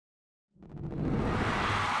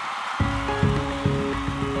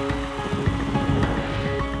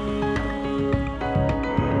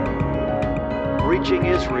reaching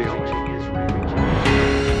Israel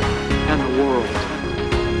and the world.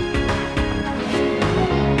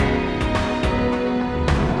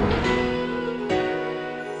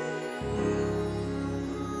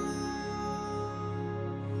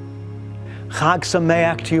 Chag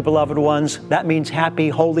Sameach to you, beloved ones. That means happy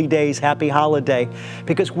holy days, happy holiday,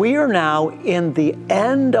 because we are now in the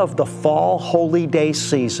end of the fall holy day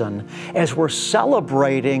season as we're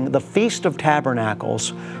celebrating the Feast of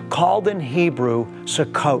Tabernacles, called in Hebrew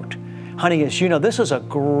Sukkot. Honey, as you know, this is a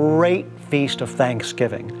great feast of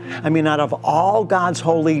thanksgiving. I mean, out of all God's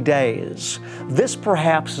holy days, this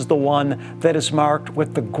perhaps is the one that is marked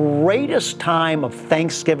with the greatest time of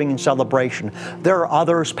thanksgiving and celebration. There are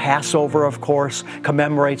others. Passover, of course,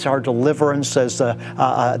 commemorates our deliverance as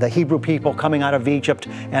the Hebrew people coming out of Egypt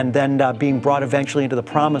and then being brought eventually into the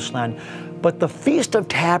Promised Land. But the Feast of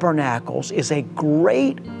Tabernacles is a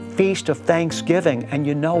great feast of thanksgiving. And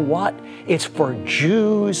you know what? It's for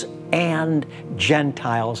Jews and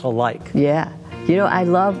Gentiles alike. Yeah. You know, I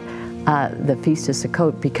love the Feast of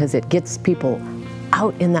Sukkot because it gets people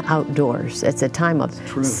out in the outdoors. It's a time of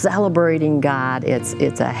celebrating God.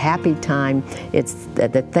 It's a happy time. It's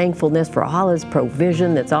the thankfulness for all His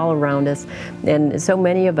provision that's all around us. And so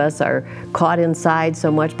many of us are caught inside so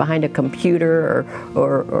much behind a computer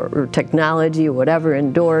or technology or whatever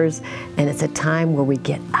indoors. And it's a time where we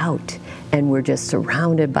get out and we're just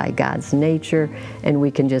surrounded by God's nature, and we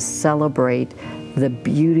can just celebrate the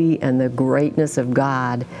beauty and the greatness of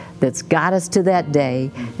God that's got us to that day,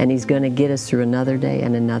 and He's going to get us through another day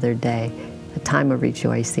and another day, a time of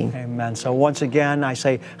rejoicing. Amen. So once again, I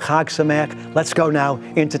say Chag Sameach. Let's go now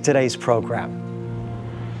into today's program.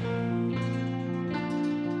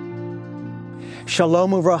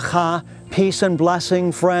 Shalom uvracha, peace and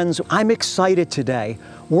blessing, friends. I'm excited today.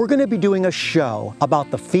 We're going to be doing a show about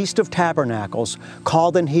the Feast of Tabernacles,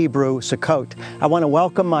 called in Hebrew Sukkot. I want to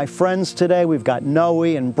welcome my friends today. We've got Noe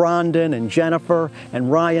and Brandon and Jennifer and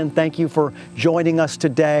Ryan. Thank you for joining us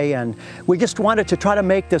today. And we just wanted to try to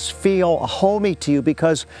make this feel homey to you,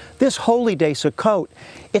 because this holy day, Sukkot,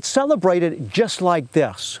 it's celebrated just like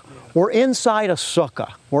this. We're inside a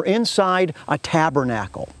sukkah. We're inside a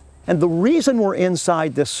tabernacle. And the reason we're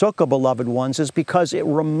inside this sukkah, beloved ones, is because it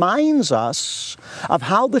reminds us of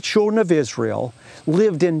how the children of Israel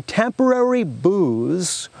lived in temporary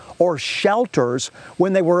booths or shelters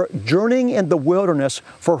when they were journeying in the wilderness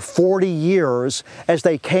for 40 years as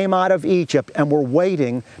they came out of Egypt and were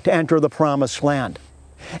waiting to enter the Promised Land.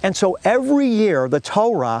 And so every year the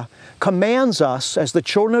Torah commands us as the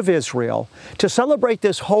children of Israel to celebrate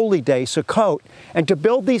this holy day, Sukkot, and to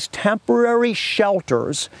build these temporary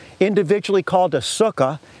shelters, individually called a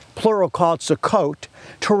sukkah, plural called Sukkot,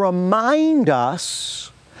 to remind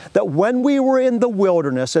us that when we were in the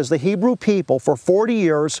wilderness as the Hebrew people for 40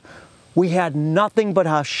 years, we had nothing but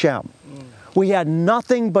Hashem. We had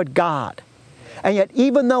nothing but God. And yet,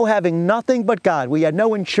 even though having nothing but God, we had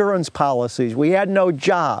no insurance policies, we had no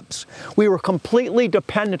jobs, we were completely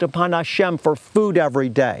dependent upon Hashem for food every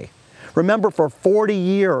day. Remember, for 40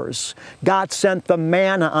 years, God sent the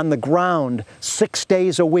manna on the ground 6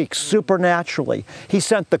 days a week, supernaturally. He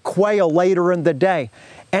sent the quail later in the day.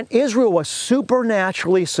 And Israel was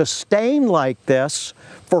supernaturally sustained like this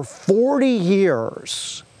for 40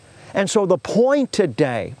 years. And so the point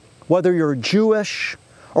today, whether you're Jewish,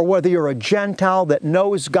 or whether you're a Gentile that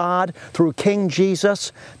knows God through King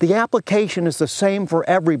Jesus, the application is the same for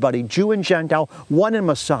everybody, Jew and Gentile, one in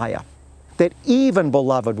Messiah. That even,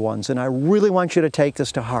 beloved ones, and I really want you to take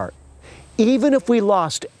this to heart, even if we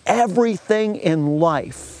lost everything in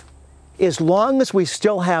life, as long as we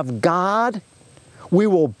still have God, we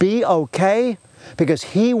will be okay, because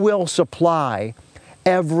He will supply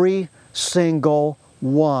every single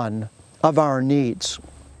one of our needs.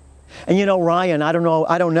 And you know, Ryan, I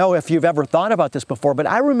don't know if you've ever thought about this before, but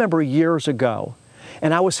I remember years ago,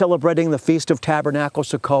 and I was celebrating the Feast of Tabernacles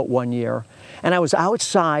Sukkot one year, and I was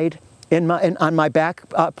outside on my back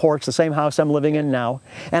porch, the same house I'm living in now,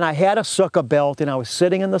 and I had a sukkah built, and I was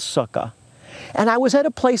sitting in the sukkah. And I was at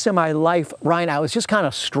a place in my life, Ryan, I was just kind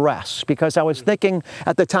of stressed, because I was thinking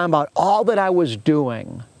at the time about all that I was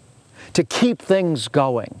doing to keep things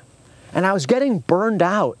going. And I was getting burned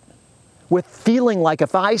out, with feeling like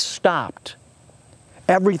if I stopped,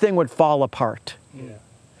 everything would fall apart. Yeah.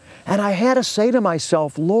 And I had to say to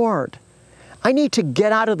myself, Lord, I need to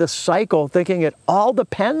get out of the cycle thinking it all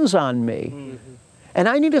depends on me. Mm-hmm. And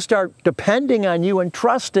I need to start depending on You and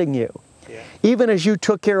trusting You. Yeah. Even as You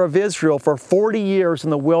took care of Israel for 40 years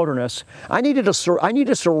in the wilderness, I need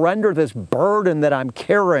to surrender this burden that I'm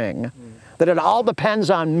carrying, that it all depends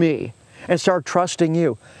on me, and start trusting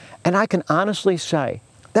You. And I can honestly say,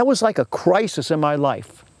 that was like a crisis in my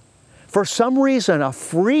life. For some reason, a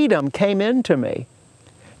freedom came into me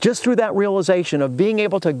just through that realization of being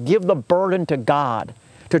able to give the burden to God,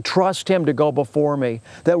 to trust Him to go before me,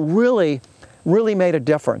 that really, really made a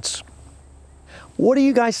difference. What do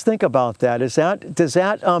you guys think about that?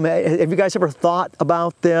 Have you guys ever thought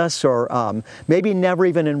about this, or maybe never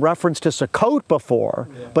even in reference to Sukkot before,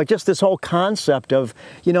 but just this whole concept of,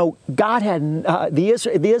 God had,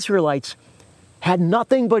 the Israelites had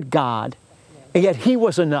nothing but God, and yet He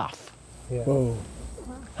was enough. Yeah. Whoa.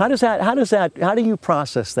 How do you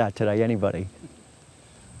process that today, anybody?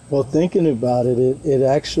 Well, thinking about it, it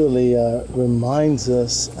actually reminds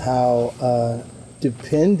us how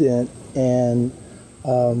dependent and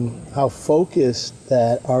how focused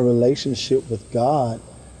that our relationship with God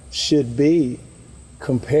should be,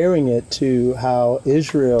 comparing it to how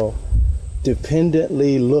Israel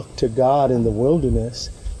dependently looked to God in the wilderness.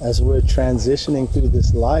 As we're transitioning through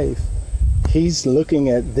this life, He's looking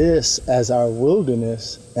at this as our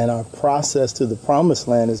wilderness, and our process to the promised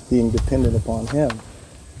land is being dependent upon Him.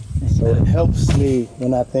 So it helps me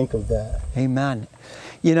when I think of that. Amen.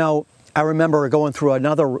 I remember going through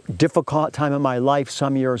another difficult time in my life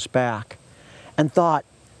some years back and thought,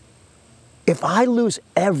 if I lose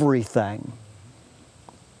everything,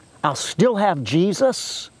 I'll still have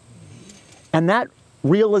Jesus. And that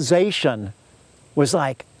realization was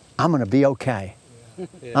like, I'm going to be okay.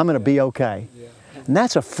 I'm going to be okay. And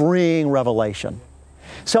that's a freeing revelation.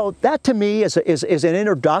 So that to me is an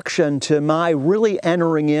introduction to my really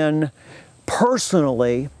entering in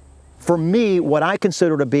personally, for me, what I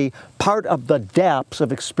consider to be part of the depths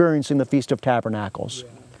of experiencing the Feast of Tabernacles.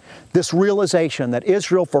 This realization that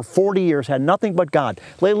Israel for 40 years had nothing but God.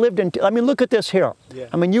 They lived in, look at this here.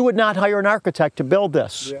 You would not hire an architect to build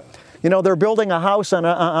this. They're building a house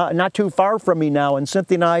not too far from me now, and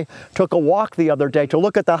Cynthia and I took a walk the other day to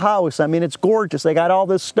look at the house. It's gorgeous. They got all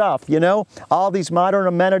this stuff, all these modern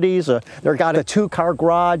amenities. They've got a 2-car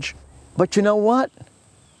garage. But you know what?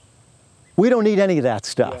 We don't need any of that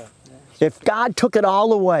stuff. If God took it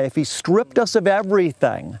all away, if He stripped us of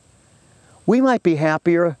everything, we might be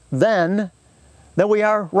happier then than we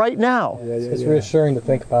are right now. It's reassuring to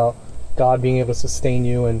think about God being able to sustain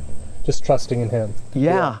you and just trusting in Him.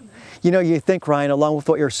 You think, Ryan, along with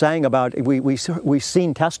what you're saying about, we've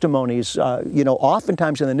seen testimonies,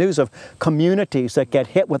 oftentimes in the news of communities that get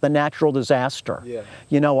hit with a natural disaster.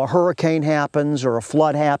 A hurricane happens or a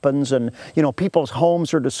flood happens, and, people's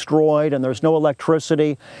homes are destroyed and there's no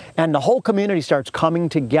electricity, and the whole community starts coming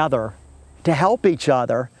together to help each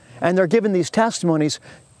other, and they're giving these testimonies.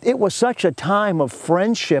 It was such a time of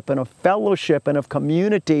friendship and of fellowship and of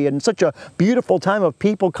community, and such a beautiful time of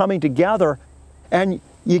people coming together. And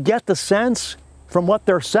you get the sense from what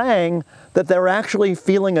they're saying that they're actually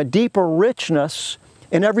feeling a deeper richness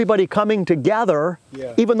in everybody coming together,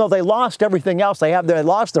 even though they lost everything else they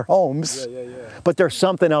lost their homes, but there's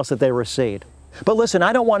something else that they received. But listen,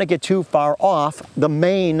 I don't want to get too far off the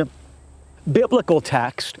main biblical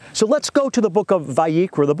text, so let's go to the book of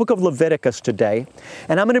Vayikra, the book of Leviticus today,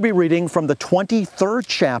 and I'm going to be reading from the 23rd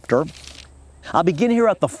chapter. I'll begin here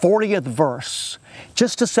at the 40th verse,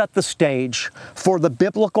 just to set the stage for the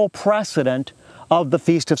biblical precedent of the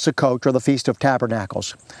Feast of Sukkot, or the Feast of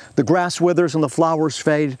Tabernacles. The grass withers and the flowers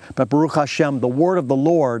fade, but Baruch Hashem, the word of the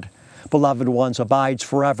Lord, beloved ones, abides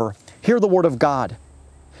forever. Hear the word of God.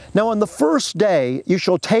 Now on the first day you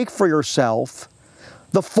shall take for yourself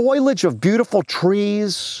the foliage of beautiful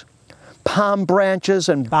trees, palm branches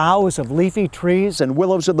and boughs of leafy trees and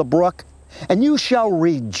willows of the brook, and you shall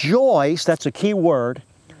rejoice. That's a key word,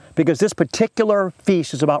 because this particular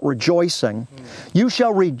feast is about rejoicing. You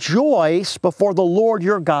shall rejoice before the Lord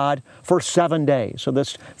your God for 7 days. So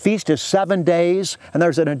this feast is 7 days, and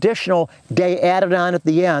there's an additional day added on at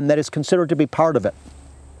the end that is considered to be part of it.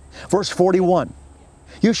 Verse 41,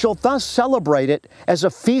 you shall thus celebrate it as a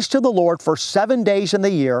feast to the Lord for 7 days in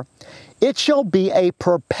the year. It shall be a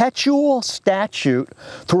perpetual statute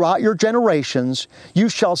throughout your generations. You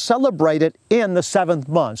shall celebrate it in the 7th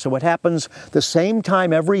month. So it happens the same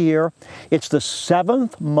time every year. It's the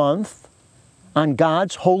 7th month on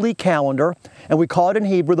God's holy calendar, and we call it in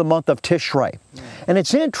Hebrew the month of Tishrei. And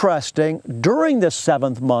it's interesting, during this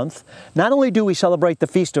 7th month, not only do we celebrate the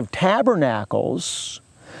Feast of Tabernacles,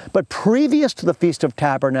 but previous to the Feast of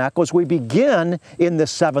Tabernacles, we begin in the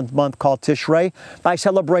 7th month called Tishrei by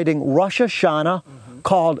celebrating Rosh Hashanah,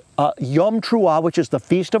 called Yom Teruah, which is the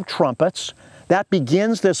Feast of Trumpets. That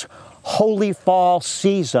begins this holy fall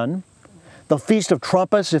season. The Feast of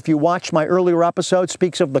Trumpets, if you watch my earlier episode,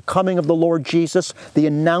 speaks of the coming of the Lord Jesus, the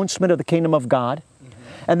announcement of the kingdom of God.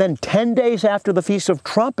 And then 10 days after the Feast of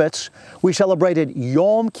Trumpets, we celebrated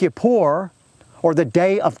Yom Kippur, or the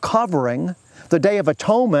Day of Covering, the Day of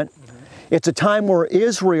Atonement. It's a time where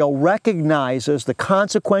Israel recognizes the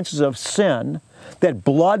consequences of sin, that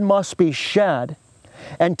blood must be shed.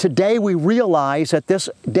 And today we realize that this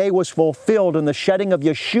day was fulfilled in the shedding of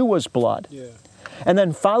Yeshua's blood. Yeah. And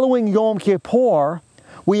then following Yom Kippur,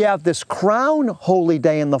 we have this crown holy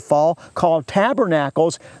day in the fall called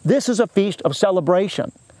Tabernacles. This is a feast of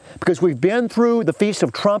celebration because we've been through the Feast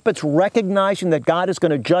of Trumpets, recognizing that God is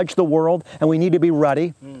going to judge the world and we need to be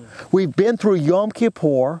ready. We've been through Yom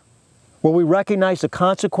Kippur, where we recognize the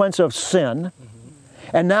consequence of sin.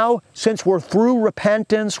 And now, since we're through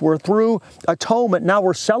repentance, we're through atonement, now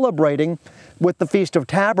we're celebrating with the Feast of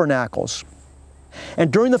Tabernacles.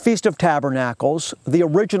 And during the Feast of Tabernacles, the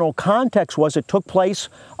original context was it took place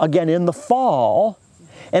again in the fall,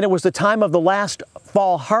 and it was the time of the last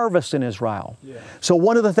fall harvest in Israel. Yeah. So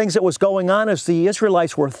one of the things that was going on is the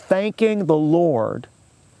Israelites were thanking the Lord.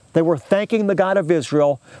 They were thanking the God of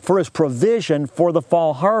Israel for His provision for the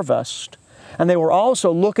fall harvest. And they were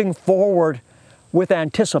also looking forward with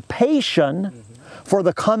anticipation for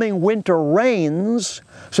the coming winter rains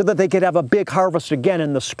so that they could have a big harvest again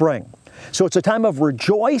in the spring. So it's a time of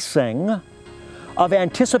rejoicing, of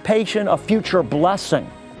anticipation of future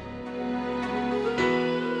blessing.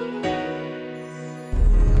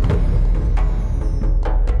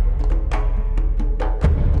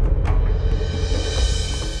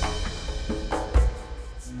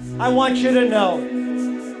 I want you to know,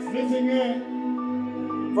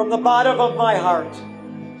 from the bottom of my heart,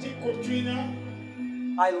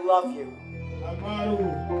 I love you.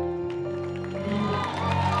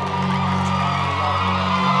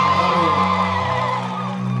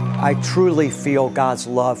 I truly feel God's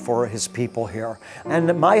love for His people here.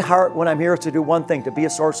 And my heart when I'm here is to do one thing, to be a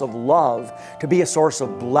source of love, to be a source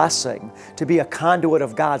of blessing, to be a conduit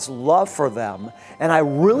of God's love for them. And I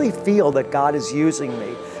really feel that God is using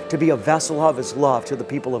me to be a vessel of His love to the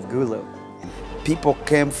people of Gulu. People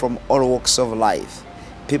came from all walks of life.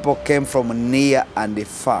 People came from near and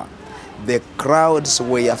far. The crowds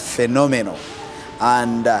were phenomenal.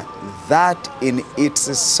 And that in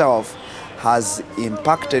itself has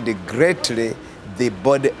impacted greatly the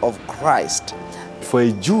body of Christ. For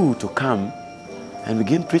a Jew to come and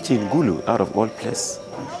begin preaching in Gulu out of all places,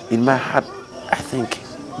 in my heart, I think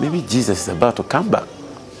maybe Jesus is about to come back,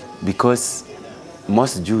 because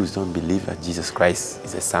most Jews don't believe that Jesus Christ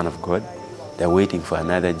is the Son of God. They're waiting for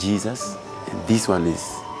another Jesus, and this one is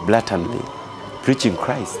blatantly preaching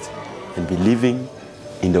Christ and believing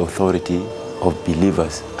in the authority of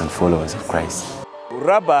believers and followers of Christ.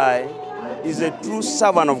 Rabbi is a true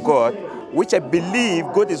servant of God, which I believe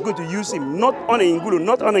God is going to use him not only in Gulu,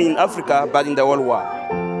 not only in Africa, but in the whole world.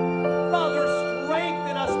 Father,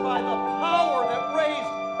 strengthen us by the power that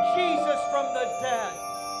raised Jesus from the dead.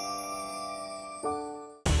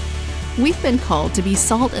 We've been called to be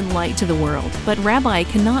salt and light to the world, but Rabbi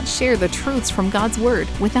cannot share the truths from God's Word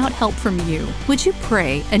without help from you. Would you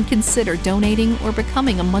pray and consider donating or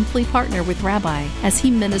becoming a monthly partner with Rabbi as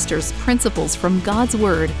he ministers principles from God's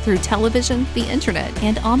Word through television, the internet,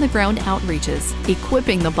 and on-the-ground outreaches,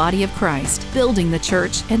 equipping the body of Christ, building the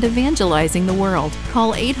church, and evangelizing the world?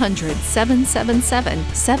 Call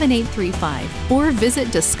 800-777-7835 or visit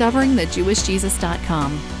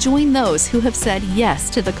discoveringthejewishjesus.com. Join those who have said yes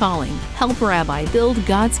to the calling. Help Rabbi build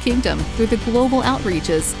God's kingdom through the global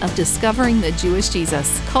outreaches of Discovering the Jewish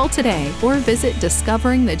Jesus. Call today or visit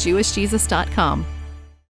discoveringthejewishjesus.com.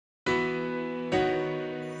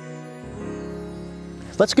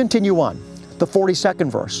 Let's continue on. The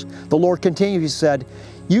 42nd verse. The Lord continued, He said,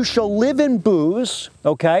 "You shall live in booths,"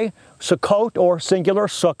 okay? Sukkot, or singular,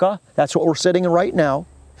 sukkah. That's what we're sitting in right now.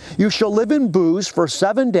 "You shall live in booths for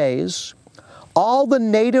 7 days. All the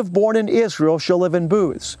native born in Israel shall live in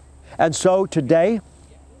booths." And so today,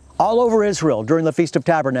 all over Israel during the Feast of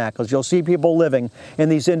Tabernacles, you'll see people living in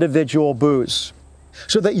these individual booths.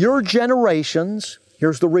 So that your generations,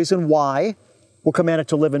 here's the reason why we're commanded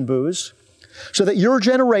to live in booths, so that your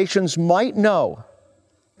generations might know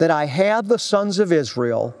that I had the sons of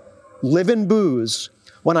Israel live in booths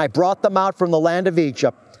when I brought them out from the land of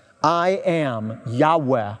Egypt. I am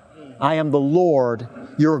Yahweh. I am the Lord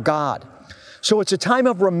your God. So it's a time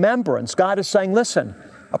of remembrance. God is saying, listen,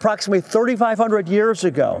 approximately 3,500 years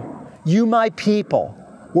ago, you, my people,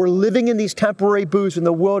 were living in these temporary booths in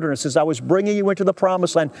the wilderness as I was bringing you into the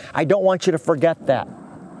promised land. I don't want you to forget that.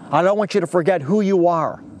 I don't want you to forget who you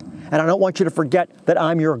are. And I don't want you to forget that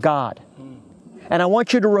I'm your God. And I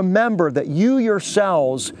want you to remember that you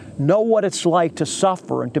yourselves know what it's like to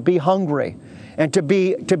suffer and to be hungry and to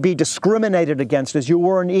be discriminated against as you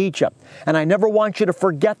were in Egypt. And I never want you to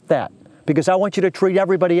forget that, because I want you to treat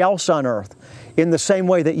everybody else on earth in the same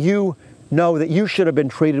way that you know that you should have been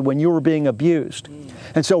treated when you were being abused.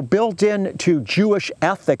 And so built into Jewish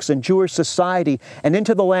ethics and Jewish society and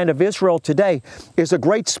into the land of Israel today is a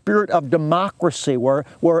great spirit of democracy where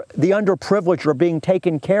the underprivileged are being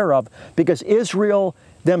taken care of, because Israel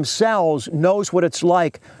themselves knows what it's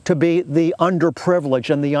like to be the underprivileged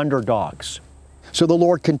and the underdogs. So the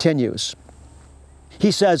Lord continues.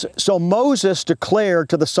 He says, so Moses declared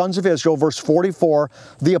to the sons of Israel, verse 44,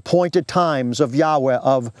 the appointed times of Yahweh,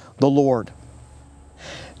 of the Lord.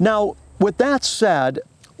 Now, with that said,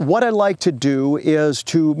 what I'd like to do is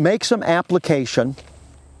to make some application,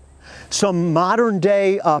 some modern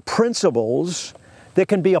day principles that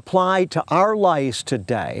can be applied to our lives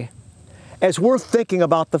today as we're thinking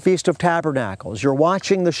about the Feast of Tabernacles. You're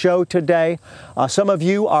watching the show today. Some of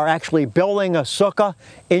you are actually building a sukkah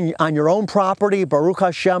on your own property. Baruch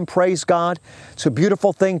Hashem, praise God. It's a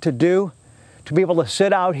beautiful thing to do, to be able to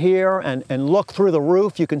sit out here and look through the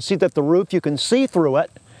roof. You can see that the roof, you can see through it.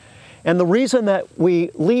 And the reason that we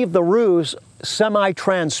leave the roofs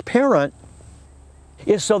semi-transparent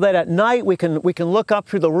is so that at night we can look up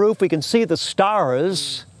through the roof, we can see the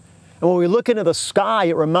stars. And when we look into the sky,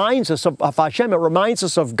 it reminds us of Hashem, it reminds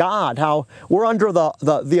us of God, how we're under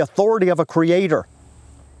the authority of a creator.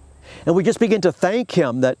 And we just begin to thank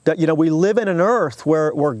Him that we live in an earth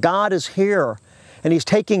where God is here and He's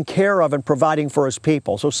taking care of and providing for His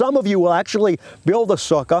people. So some of you will actually build a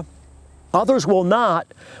sukkah, others will not,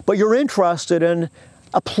 but you're interested in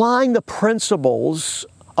applying the principles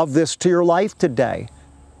of this to your life today.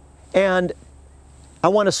 And I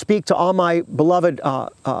want to speak to all my beloved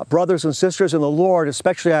brothers and sisters in the Lord,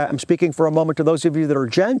 especially I'm speaking for a moment to those of you that are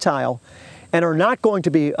Gentile and are not going to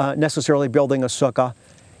be necessarily building a sukkah.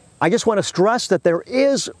 I just want to stress that there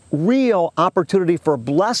is real opportunity for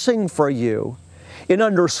blessing for you in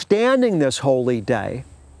understanding this holy day,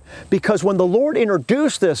 because when the Lord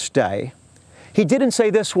introduced this day, He didn't say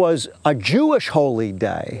this was a Jewish holy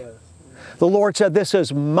day. The Lord said, this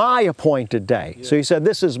is my appointed day. So He said,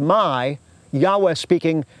 this is my, Yahweh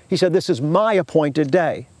speaking, He said, this is my appointed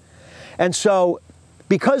day. And so,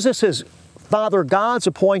 because this is Father God's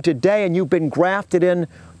appointed day and you've been grafted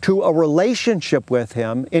into a relationship with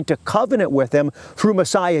Him, into covenant with Him through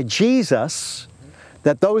Messiah Jesus,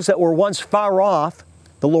 that those that were once far off,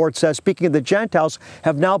 the Lord says, speaking of the Gentiles,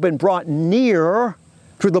 have now been brought near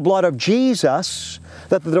through the blood of Jesus,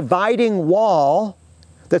 that the dividing wall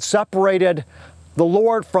that separated the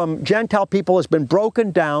Lord from Gentile people has been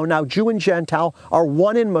broken down. Now Jew and Gentile are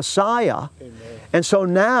one in Messiah. Amen. And so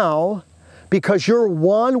now, because you're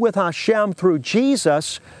one with Hashem through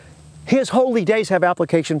Jesus, His holy days have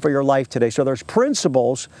application for your life today. So there's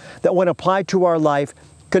principles that when applied to our life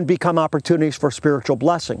can become opportunities for spiritual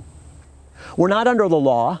blessing. We're not under the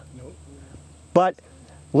law, but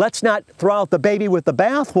let's not throw out the baby with the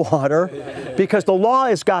bathwater, because the law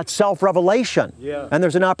has got self-revelation, and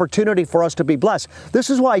there's an opportunity for us to be blessed. This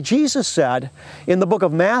is why Jesus said in the book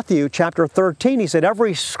of Matthew, chapter 13, He said,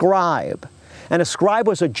 every scribe, and a scribe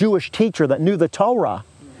was a Jewish teacher that knew the Torah,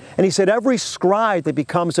 and He said, every scribe that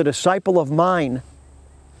becomes a disciple of mine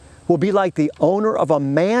will be like the owner of a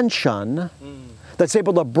mansion that's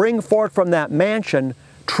able to bring forth from that mansion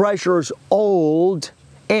treasures old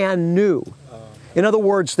and new. In other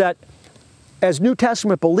words, that as New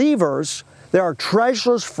Testament believers, there are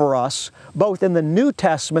treasures for us, both in the New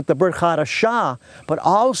Testament, the Brit Hadashah, but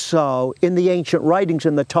also in the ancient writings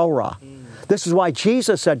in the Torah. This is why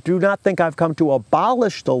Jesus said, do not think I've come to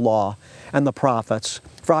abolish the law and the prophets,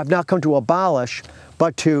 for I've not come to abolish,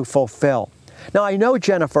 but to fulfill. Now, I know,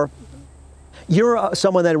 Jennifer, you're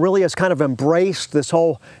someone that really has kind of embraced this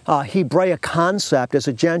whole Hebraic concept as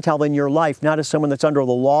a Gentile in your life, not as someone that's under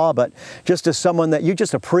the law, but just as someone that you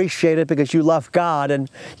just appreciate it because you love God, and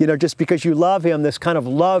just because you love Him, this kind of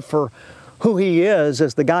love for who He is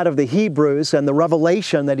as the God of the Hebrews and the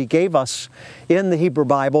revelation that He gave us in the Hebrew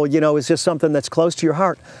Bible, is just something that's close to your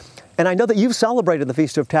heart. And I know that you've celebrated the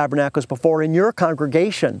Feast of Tabernacles before in your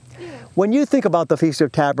congregation. When you think about the Feast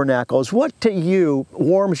of Tabernacles, what to you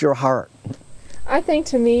warms your heart? I think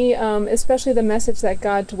to me, especially the message that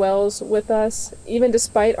God dwells with us, even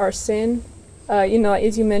despite our sin.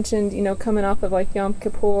 As you mentioned, coming off of like Yom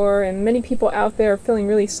Kippur, and many people out there are feeling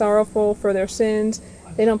really sorrowful for their sins.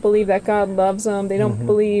 They don't believe that God loves them. They don't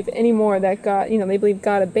believe anymore that God, they believe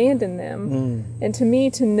God abandoned them. And to me,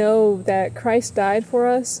 to know that Christ died for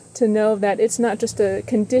us, to know that it's not just a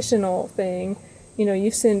conditional thing.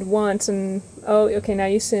 You sinned once and oh, okay, now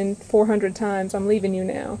you sinned 400 times, I'm leaving you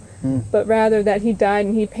now. But rather that he died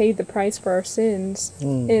and he paid the price for our sins.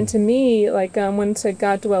 And to me, like when it said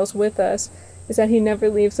God dwells with us, is that he never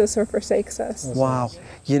leaves us or forsakes us. Wow.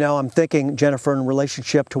 You know, I'm thinking, Jennifer, in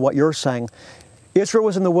relationship to what you're saying, Israel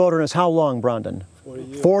was in the wilderness how long, Brendan? 40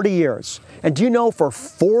 years. 40 years. And do you know, for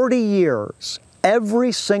 40 years,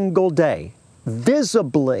 every single day,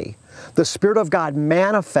 visibly, the Spirit of God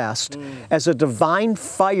manifest as a divine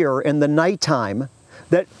fire in the nighttime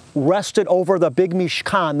that rested over the big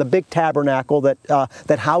Mishkan, the big tabernacle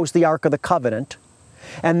that housed the Ark of the Covenant.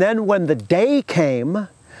 And then when the day came,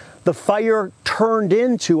 the fire turned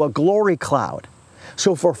into a glory cloud.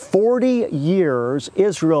 So for 40 years,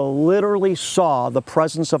 Israel literally saw the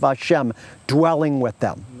presence of Hashem dwelling with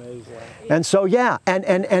them. Amazing. And so, yeah,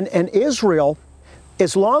 and Israel,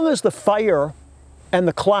 as long as the fire and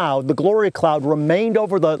the cloud, the glory cloud, remained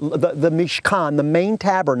over the Mishkan, the main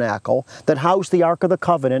tabernacle that housed the Ark of the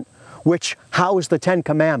Covenant, which housed the Ten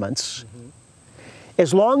Commandments,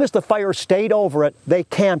 as long as the fire stayed over it, they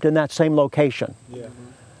camped in that same location. Yeah.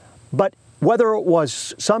 But whether it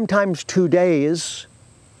was sometimes 2 days,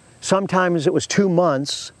 sometimes it was 2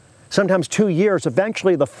 months, sometimes 2 years,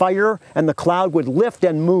 eventually the fire and the cloud would lift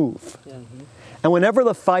and move. And whenever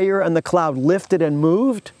the fire and the cloud lifted and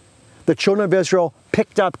moved, the children of Israel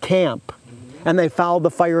picked up camp and they followed the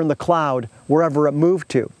fire and the cloud wherever it moved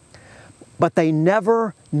to. But they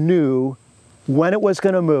never knew when it was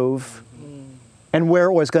going to move and where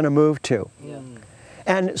it was going to move to.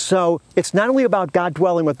 And so it's not only about God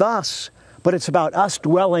dwelling with us, but it's about us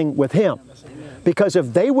dwelling with Him. Because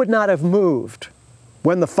if they would not have moved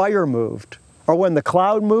when the fire moved or when the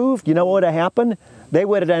cloud moved, you know what would have happened? They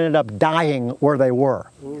would have ended up dying where they were.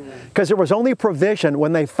 Because there was only provision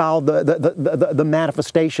when they followed the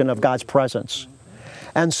manifestation of God's presence.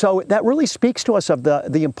 And so that really speaks to us of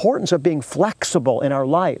the importance of being flexible in our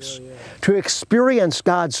lives. To experience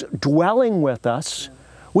God's dwelling with us,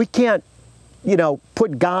 we can't,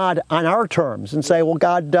 put God on our terms and say, well,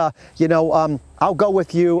 God, I'll go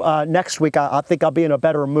with you next week. I think I'll be in a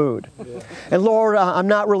better mood. And Lord, I'm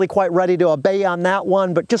not really quite ready to obey on that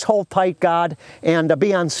one, but just hold tight, God, and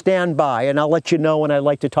be on standby, and I'll let you know when I'd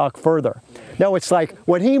like to talk further. No, it's like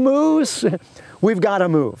when He moves, we've got to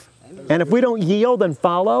move. And if we don't yield and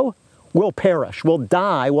follow, we'll perish, we'll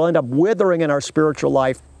die, we'll end up withering in our spiritual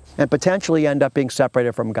life and potentially end up being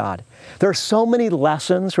separated from God. There are so many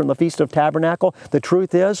lessons from the Feast of Tabernacle. The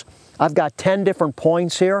truth is, I've got 10 different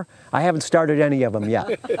points here. I haven't started any of them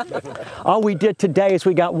yet. All we did today is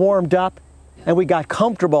we got warmed up and we got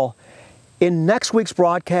comfortable. In next week's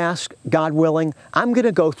broadcast, God willing, I'm going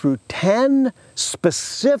to go through 10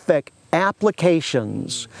 specific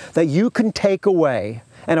applications that you can take away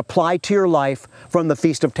and apply to your life from the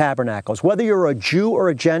Feast of Tabernacles. Whether you're a Jew or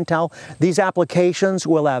a Gentile, these applications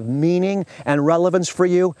will have meaning and relevance for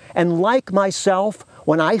you. And like myself,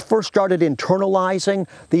 when I first started internalizing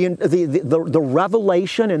the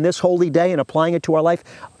revelation in this holy day and applying it to our life,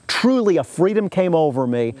 truly a freedom came over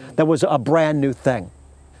me that was a brand new thing.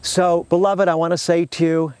 So, beloved, I want to say to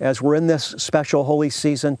you, as we're in this special holy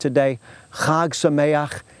season today, Chag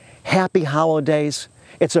Sameach, happy holidays.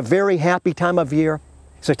 It's a very happy time of year.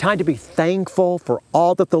 It's a time to be thankful for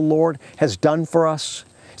all that the Lord has done for us.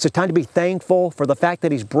 It's a time to be thankful for the fact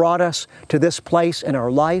that He's brought us to this place in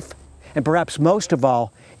our life. And perhaps most of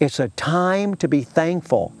all, it's a time to be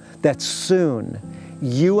thankful that soon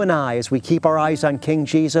you and I, as we keep our eyes on King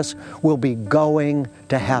Jesus, will be going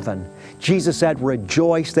to heaven. Jesus said,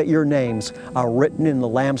 rejoice that your names are written in the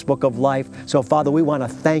Lamb's Book of Life. So, Father, we want to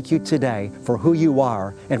thank you today for who you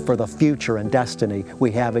are and for the future and destiny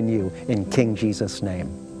we have in you, in King Jesus' name.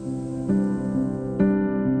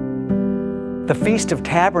 The Feast of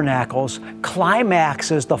Tabernacles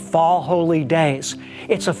climaxes the fall holy days.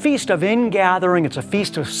 It's a feast of ingathering, it's a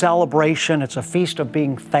feast of celebration, it's a feast of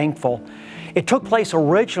being thankful. It took place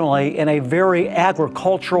originally in a very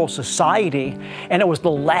agricultural society, and it was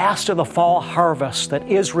the last of the fall harvest that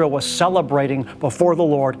Israel was celebrating before the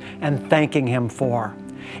Lord and thanking Him for.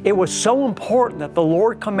 It was so important that the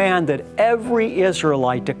Lord commanded every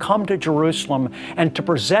Israelite to come to Jerusalem and to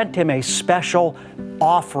present Him a special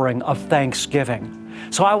offering of thanksgiving.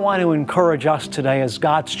 So I want to encourage us today as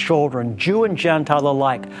God's children, Jew and Gentile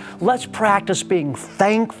alike, let's practice being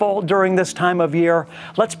thankful during this time of year.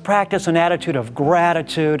 Let's practice an attitude of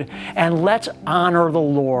gratitude, and let's honor the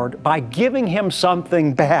Lord by giving Him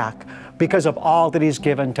something back because of all that He's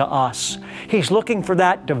given to us. He's looking for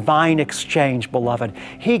that divine exchange, beloved.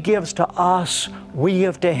 He gives to us, we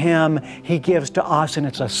give to Him, He gives to us, and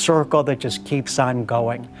it's a circle that just keeps on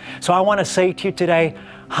going. So I want to say to you today,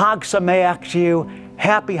 Chag Sameach to you.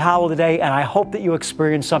 happy holiday, and I hope that you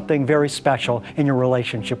experience something very special in your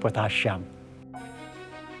relationship with Hashem.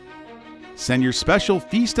 Send your special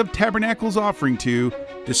Feast of Tabernacles offering to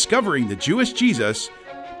Discovering the Jewish Jesus,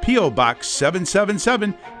 P.O. Box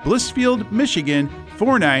 777, Blissfield, Michigan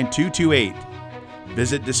 49228.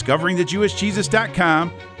 Visit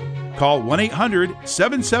discoveringthejewishjesus.com, call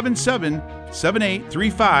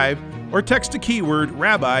 1-800-777-7835, or text the keyword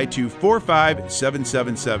Rabbi to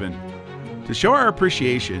 45777. To show our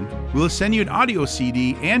appreciation, we will send you an audio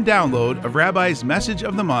CD and download of Rabbi's Message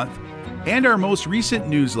of the Month and our most recent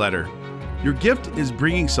newsletter. Your gift is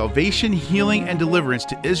bringing salvation, healing, and deliverance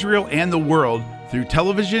to Israel and the world through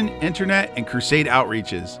television, internet, and crusade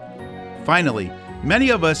outreaches. Finally, many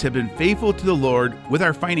of us have been faithful to the Lord with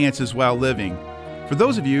our finances while living. For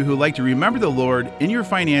those of you who like to remember the Lord in your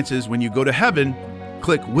finances when you go to heaven,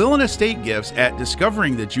 click Will and Estate Gifts at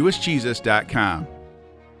discoveringthejewishjesus.com.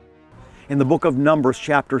 In the book of Numbers,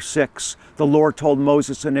 chapter 6, the Lord told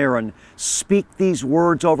Moses and Aaron, "Speak these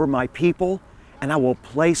words over my people, and I will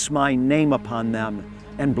place my name upon them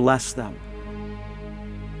and bless them."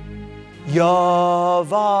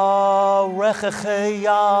 Yavarechecha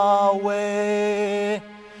Yahweh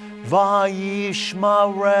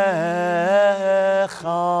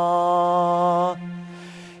vayishmarecha,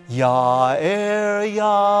 Ya'er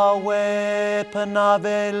Yahweh panav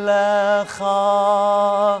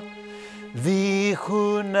elecha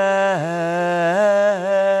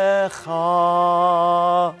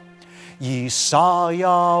vichunecha, Yisa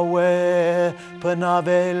Yahweh panav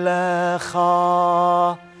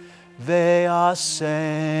elecha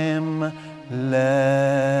ve'asem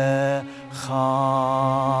lecha.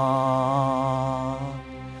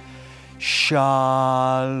 Shalom.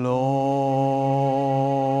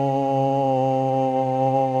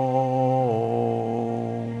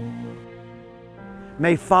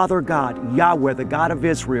 May Father God, Yahweh, the God of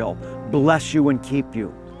Israel, bless you and keep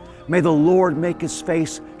you. May the Lord make His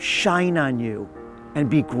face shine on you and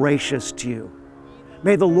be gracious to you.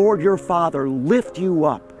 May the Lord your Father lift you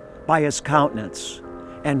up by His countenance.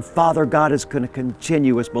 And Father God is going to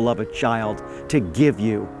continue, His beloved child, to give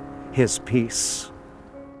you His peace.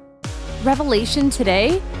 Revelation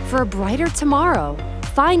today for a brighter tomorrow.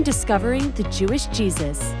 Find Discovering the Jewish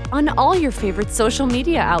Jesus on all your favorite social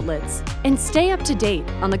media outlets and stay up to date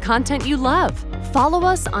on the content you love. Follow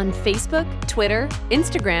us on Facebook, Twitter,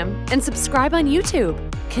 Instagram, and subscribe on YouTube.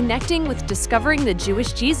 Connecting with Discovering the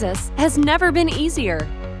Jewish Jesus has never been easier.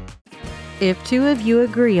 If two of you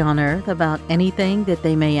agree on earth about anything that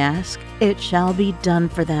they may ask, it shall be done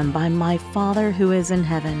for them by my Father who is in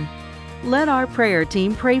heaven. Let our prayer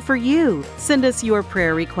team pray for you. Send us your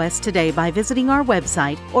prayer request today by visiting our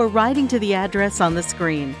website or writing to the address on the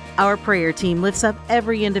screen. Our prayer team lifts up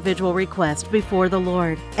every individual request before the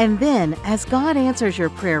Lord. And then, as God answers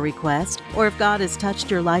your prayer request, or if God has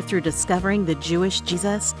touched your life through discovering the Jewish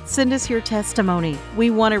Jesus, send us your testimony.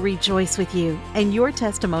 We want to rejoice with you, and your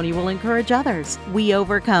testimony will encourage others. We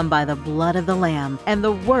overcome by the blood of the Lamb and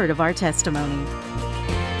the word of our testimony.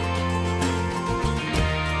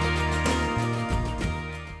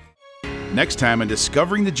 Next time on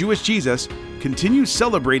Discovering the Jewish Jesus, continue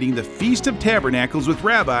celebrating the Feast of Tabernacles with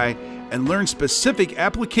Rabbi and learn specific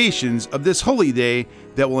applications of this holy day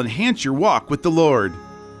that will enhance your walk with the Lord.